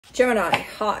Gemini,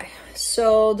 hi.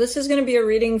 So this is going to be a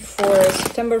reading for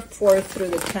September 4th through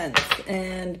the 10th,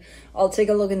 and I'll take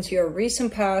a look into your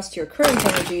recent past, your current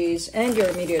energies, and your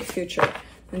immediate future.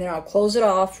 And then I'll close it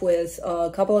off with a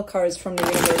couple of cards from the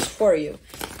universe for you.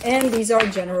 And these are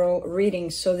general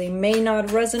readings, so they may not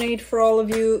resonate for all of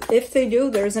you. If they do,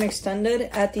 there's an extended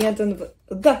at the end of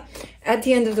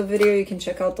the video. You can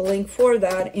check out the link for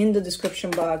that in the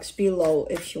description box below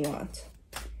if you want.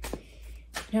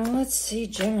 Now let's see,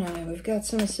 Gemini. We've got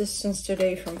some assistance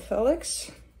today from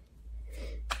Felix.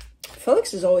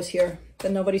 Felix is always here,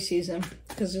 but nobody sees him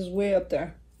because he's way up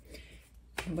there.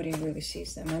 Nobody really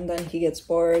sees them, and then he gets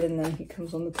bored, and then he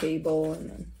comes on the table, and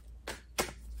then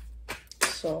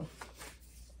so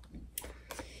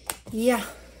yeah.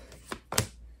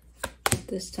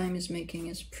 This time is making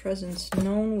his presence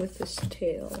known with his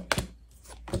tail.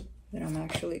 That I'm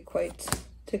actually quite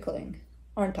tickling,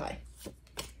 aren't I?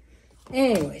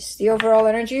 Anyways, the overall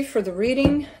energy for the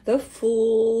reading, the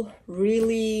Fool,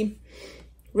 really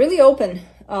open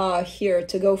here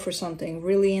to go for something,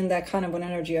 really in that kind of an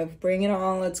energy of bring it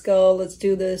on, let's go, let's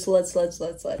do this, let's,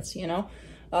 you know,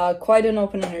 quite an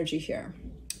open energy here.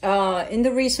 In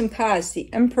the recent past,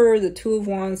 the Emperor, the Two of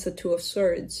Wands, the Two of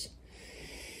Swords.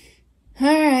 All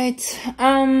right,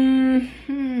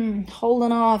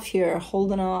 holding off here,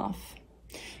 holding off.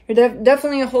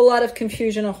 Definitely a whole lot of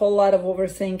confusion, a whole lot of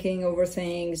overthinking over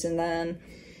things, and then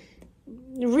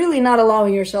really not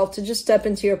allowing yourself to just step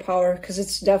into your power, because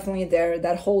it's definitely there,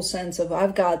 that whole sense of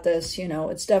I've got this, you know,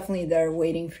 it's definitely there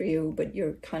waiting for you, but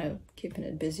you're kind of keeping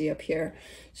it busy up here.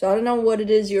 So I don't know what it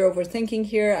is you're overthinking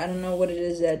here. I don't know what it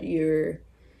is that you're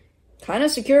kind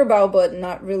of secure about, but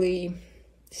not really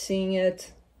seeing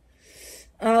it.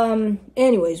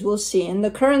 Anyways, we'll see. In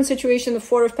the current situation, the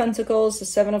Four of Pentacles, the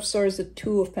Seven of Swords, the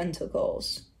Two of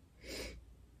Pentacles.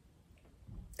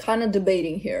 Kind of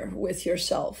debating here with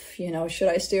yourself, you know, should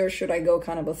I stay or should I go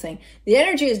kind of a thing. The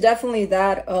energy is definitely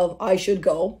that of I should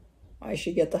go. I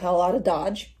should get the hell out of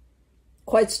Dodge.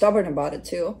 Quite stubborn about it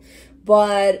too.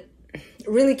 But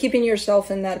really keeping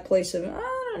yourself in that place of,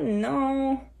 I don't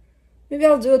know, maybe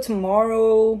I'll do it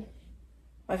tomorrow.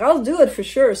 Like, I'll do it for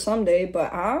sure someday,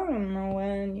 but I don't know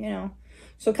when, you know.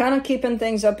 So kind of keeping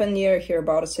things up in the air here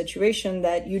about a situation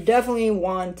that you definitely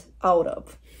want out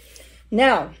of.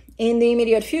 Now, in the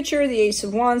immediate future, the Ace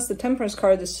of Wands, the Temperance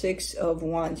card, the Six of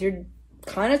Wands. You're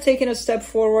kind of taking a step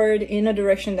forward in a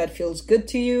direction that feels good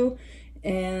to you.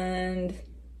 And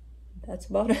that's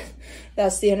about it.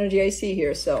 That's the energy I see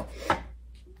here. So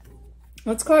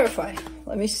let's clarify.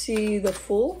 Let me see the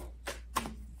Fool.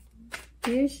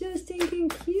 You're so stinking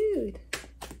cute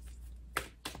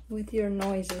with your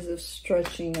noises of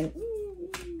stretching and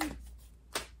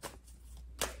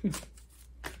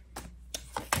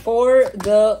For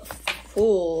the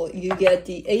Fool, you get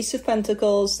the Ace of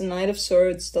Pentacles, the Knight of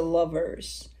Swords, the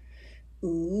Lovers.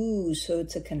 Ooh, so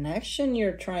it's a connection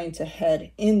you're trying to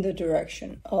head in the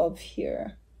direction of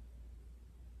here.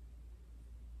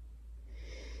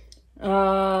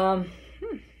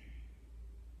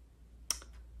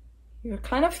 You're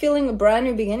kind of feeling a brand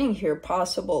new beginning here,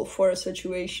 possible for a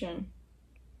situation.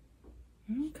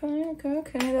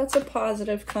 Okay. That's a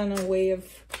positive kind of way of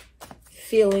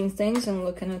feeling things and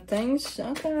looking at things.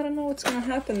 Okay, I don't know what's going to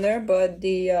happen there, but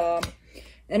the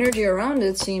energy around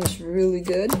it seems really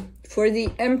good. For the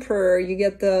Emperor, you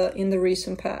get in the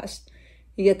recent past,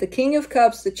 you get the King of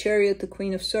Cups, the Chariot, the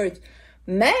Queen of Swords.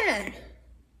 Man,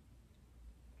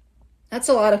 that's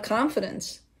a lot of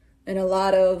confidence and a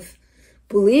lot of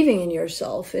believing in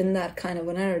yourself in that kind of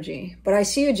an energy. But I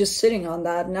see you just sitting on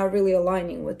that, not really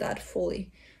aligning with that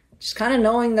fully. Just kind of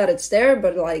knowing that it's there,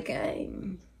 but like, hey,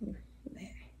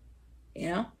 you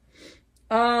know?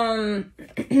 I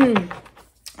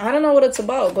don't know what it's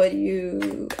about, but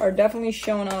you are definitely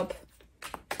showing up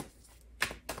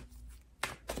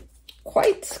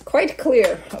quite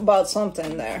clear about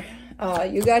something there.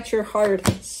 You got your heart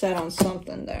set on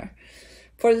something there.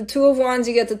 For the Two of Wands,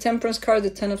 you get the Temperance card,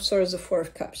 the Ten of Swords, the Four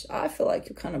of Cups. I feel like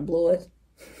you kind of blew it.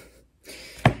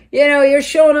 You know, you're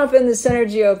showing up in this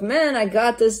energy of, man, I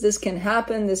got this. This can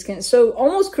happen. This can... So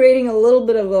almost creating a little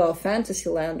bit of a fantasy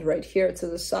land right here to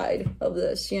the side of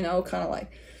this, you know, kind of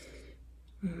like,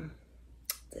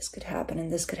 this could happen,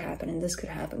 and this could happen, and this could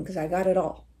happen, because I got it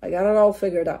all. I got it all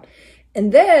figured out.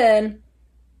 And then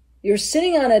you're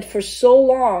sitting on it for so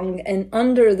long and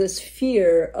under this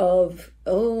fear of,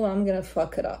 oh, I'm going to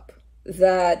fuck it up,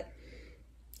 that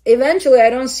eventually I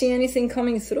don't see anything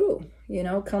coming through, you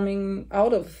know, coming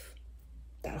out of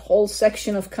that whole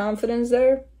section of confidence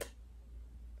there.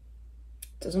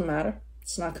 Doesn't matter.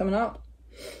 It's not coming out.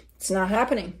 It's not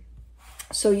happening.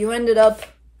 So you ended up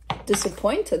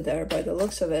disappointed there by the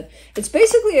looks of it. It's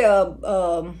basically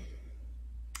a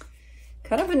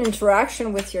kind of an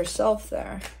interaction with yourself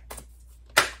there.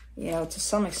 You know, to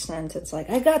some extent, it's like,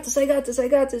 I got this, I got this, I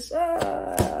got this.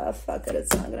 Ah, fuck it,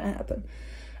 it's not gonna happen.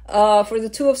 For the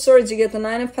Two of Swords, you get the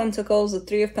Nine of Pentacles, the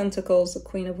Three of Pentacles, the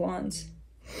Queen of Wands.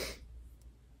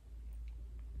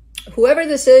 Whoever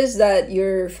this is that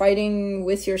you're fighting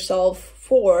with yourself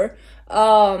for,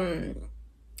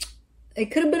 it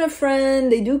could have been a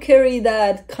friend. They do carry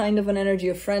that kind of an energy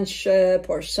of friendship,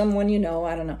 or someone you know,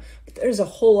 I don't know. But there's a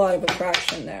whole lot of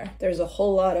attraction there. There's a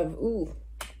whole lot of ooh.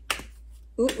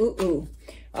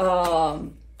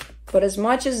 But as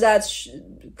much as that's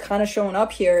kind of showing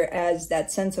up here as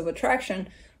that sense of attraction,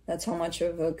 that's how much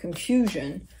of a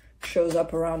confusion shows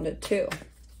up around it too.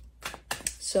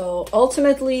 So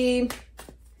ultimately,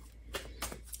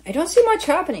 I don't see much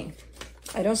happening.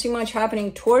 I don't see much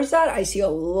happening towards that. I see a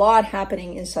lot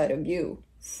happening inside of you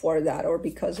for that or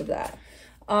because of that.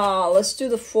 Let's do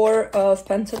the Four of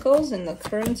Pentacles in the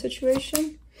current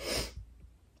situation.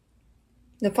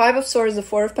 The Five of Swords, the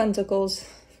Four of Pentacles,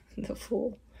 the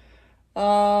Fool.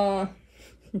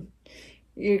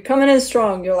 You're coming in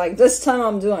strong. You're like, this time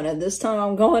I'm doing it. This time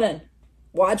I'm going in.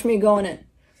 Watch me going in.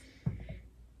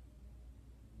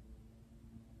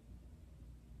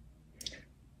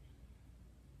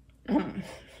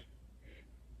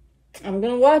 I'm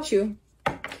gonna watch you,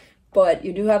 but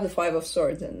you do have the Five of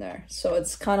Swords in there, so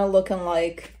it's kind of looking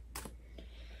like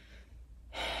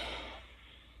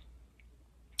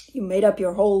you made up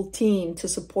your whole team to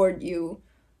support you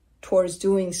towards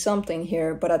doing something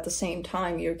here, but at the same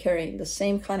time you're carrying the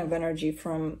same kind of energy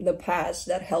from the past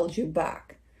that held you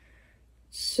back.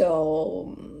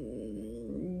 So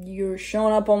you're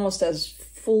showing up almost as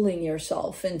fooling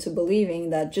yourself into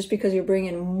believing that just because you're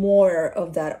bringing more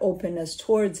of that openness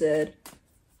towards it,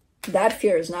 that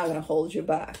fear is not going to hold you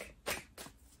back.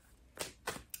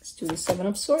 Let's do the Seven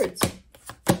of Swords.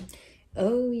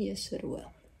 Oh, yes, it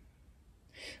will.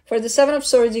 For the Seven of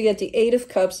Swords, you get the Eight of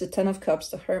Cups, the Ten of Cups,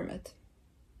 the Hermit.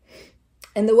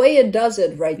 And the way it does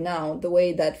it right now, the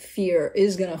way that fear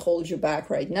is going to hold you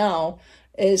back right now,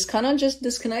 is kind of just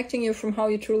disconnecting you from how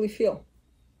you truly feel.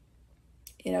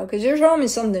 You know, because you're showing me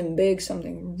something big,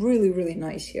 something really, really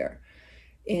nice here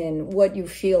in what you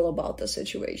feel about the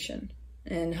situation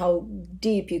and how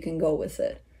deep you can go with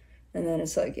it. And then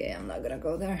it's like, yeah, I'm not going to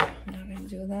go there. I'm not going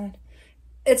to do that.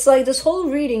 It's like this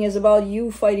whole reading is about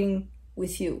you fighting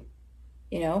with you,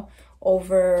 you know,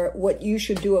 over what you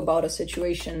should do about a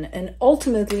situation and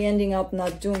ultimately ending up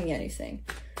not doing anything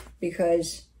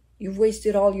because you've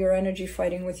wasted all your energy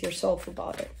fighting with yourself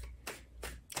about it.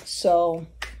 So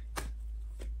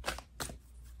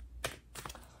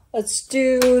let's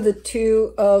do the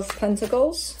Two of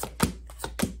Pentacles.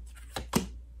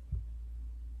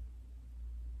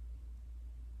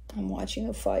 I'm watching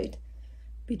a fight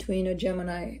between a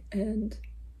Gemini and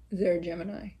their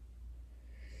Gemini.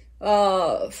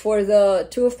 For the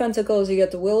Two of Pentacles, you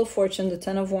get the Wheel of Fortune, the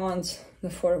Ten of Wands, the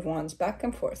Four of Wands, back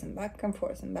and forth and back and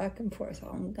forth and back and forth. Oh,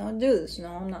 I'm gonna do this. No,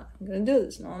 I'm not. I'm gonna do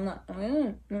this. No, I'm not.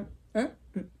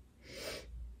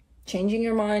 Changing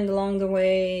your mind along the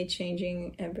way,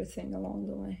 changing everything along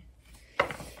the way.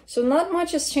 So not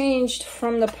much has changed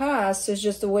from the past. It's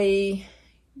just the way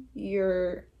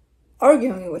you're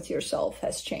arguing with yourself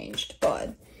has changed.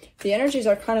 But the energies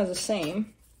are kind of the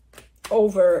same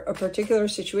over a particular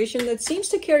situation that seems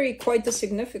to carry quite the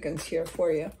significance here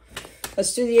for you.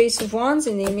 Let's do the Ace of Wands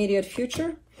in the immediate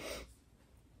future.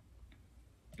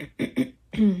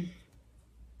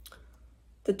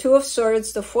 The Two of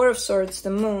Swords, the Four of Swords,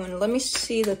 the Moon. Let me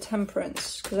see the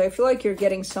Temperance, because I feel like you're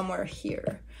getting somewhere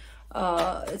here.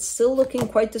 It's still looking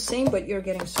quite the same, but you're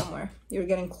getting somewhere. You're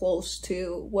getting close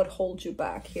to what holds you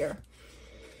back here.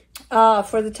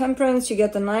 For the Temperance, you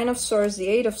get the Nine of Swords, the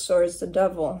Eight of Swords, the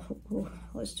Devil. Ooh,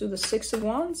 let's do the Six of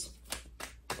Wands.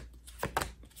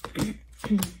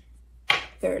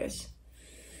 There it is.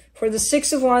 For the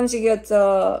Six of Wands, you get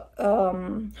the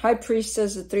High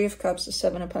Priestess, the Three of Cups, the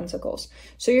Seven of Pentacles.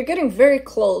 So you're getting very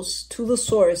close to the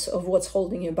source of what's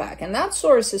holding you back. And that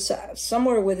source is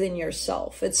somewhere within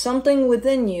yourself. It's something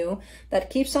within you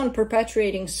that keeps on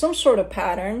perpetuating some sort of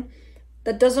pattern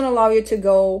that doesn't allow you to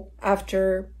go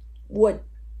after what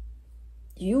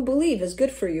you believe is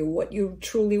good for you, what you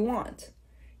truly want,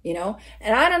 you know?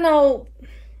 And I don't know...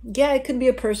 Yeah, it could be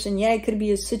a person. Yeah, it could be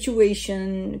a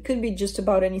situation. It could be just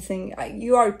about anything.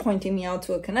 You are pointing me out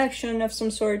to a connection of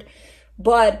some sort.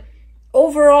 But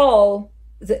overall,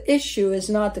 the issue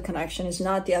is not the connection. It's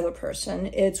not the other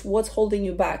person. It's what's holding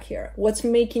you back here. What's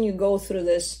making you go through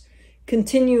this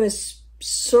continuous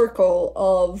circle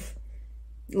of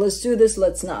let's do this,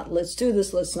 let's not. Let's do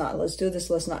this, let's not. Let's do this,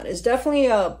 let's not. It's definitely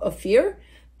a fear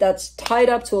that's tied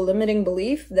up to a limiting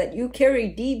belief that you carry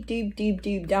deep, deep, deep,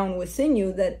 deep down within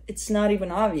you that it's not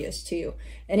even obvious to you.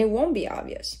 And it won't be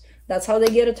obvious. That's how they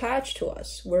get attached to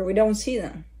us, where we don't see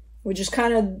them. We just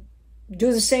kind of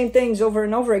do the same things over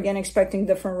and over again, expecting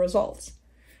different results.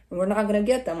 And we're not going to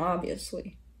get them,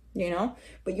 obviously, you know?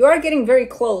 But you are getting very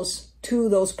close to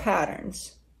those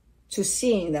patterns, to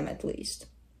seeing them at least.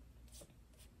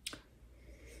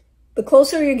 The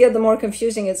closer you get, the more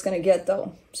confusing it's going to get,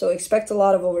 though. So expect a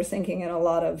lot of overthinking and a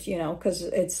lot of, you know, because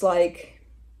it's like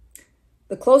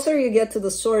the closer you get to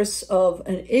the source of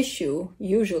an issue,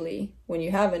 usually when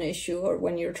you have an issue or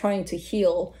when you're trying to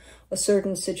heal a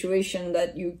certain situation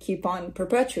that you keep on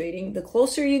perpetuating, the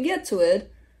closer you get to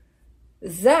it,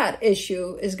 that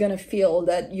issue is going to feel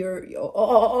that you're,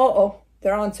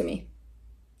 they're onto me.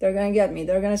 They're going to get me.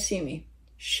 They're going to see me.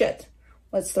 Shit.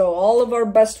 Let's throw all of our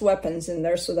best weapons in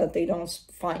there so that they don't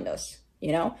find us,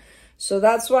 you know? So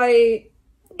that's why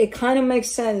it kind of makes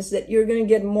sense that you're going to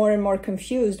get more and more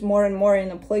confused, more and more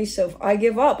in a place of, I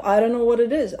give up. I don't know what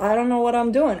it is. I don't know what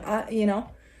I'm doing, you know?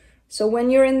 So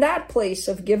when you're in that place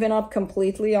of giving up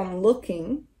completely on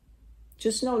looking,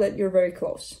 just know that you're very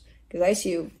close. Because I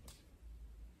see you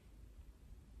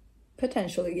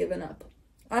potentially giving up.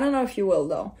 I don't know if you will,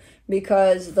 though.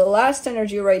 Because the last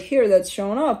energy right here that's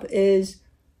shown up is,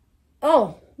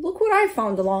 oh, look what I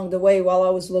found along the way while I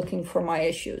was looking for my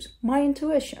issues. My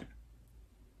intuition.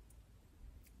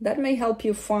 That may help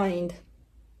you find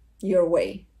your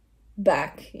way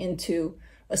back into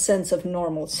a sense of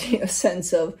normalcy, a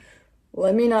sense of,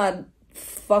 let me not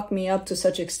fuck me up to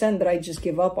such extent that I just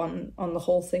give up on the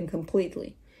whole thing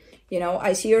completely. You know,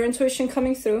 I see your intuition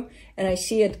coming through and I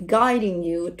see it guiding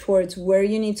you towards where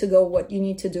you need to go, what you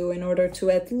need to do in order to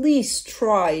at least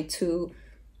try to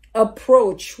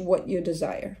approach what you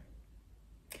desire,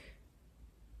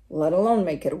 let alone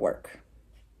make it work.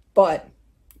 But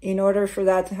in order for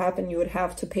that to happen, you would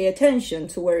have to pay attention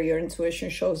to where your intuition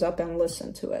shows up and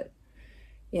listen to it,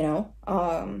 you know,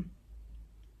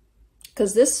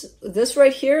 because this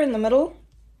right here in the middle,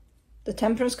 the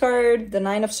Temperance card, the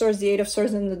Nine of Swords, the Eight of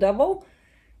Swords, and the Devil,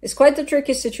 is quite the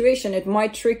tricky situation. It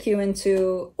might trick you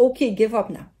into, okay, give up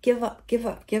now. Give up, give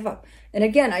up, give up. And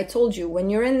again, I told you,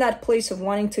 when you're in that place of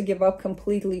wanting to give up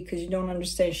completely because you don't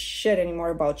understand shit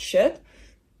anymore about shit,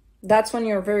 that's when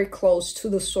you're very close to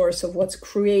the source of what's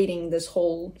creating this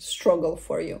whole struggle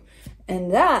for you.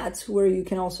 And that's where you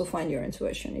can also find your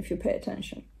intuition if you pay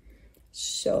attention.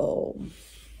 So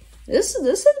this has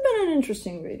been an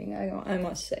interesting reading, I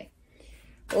must say.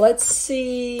 Let's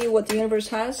see what the universe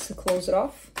has to close it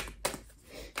off.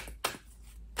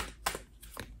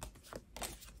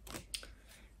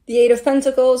 The Eight of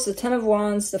Pentacles, the Ten of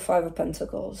Wands, the Five of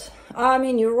Pentacles. I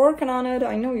mean, you're working on it.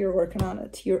 I know you're working on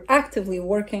it. You're actively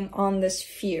working on this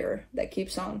fear that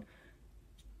keeps on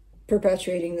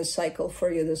perpetuating this cycle for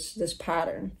you, this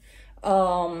pattern.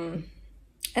 And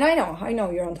I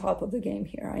know you're on top of the game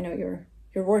here. I know you're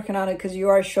working on it because you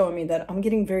are showing me that I'm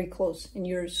getting very close and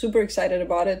you're super excited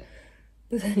about it,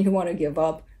 but then you want to give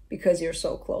up because you're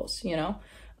so close, you know?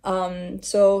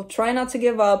 So try not to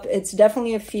give up. It's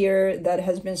definitely a fear that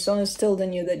has been so instilled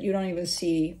in you that you don't even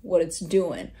see what it's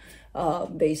doing,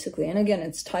 basically. And again,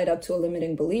 it's tied up to a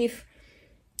limiting belief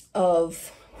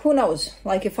of, who knows,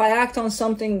 like if I act on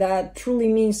something that truly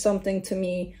means something to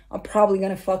me, I'm probably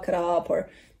going to fuck it up, or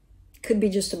could be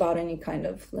just about any kind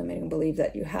of limiting belief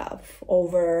that you have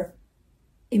over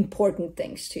important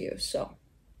things to you. So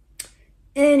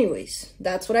anyways,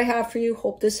 that's what I have for you.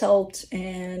 Hope this helped,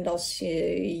 and I'll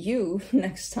see you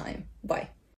next time. Bye.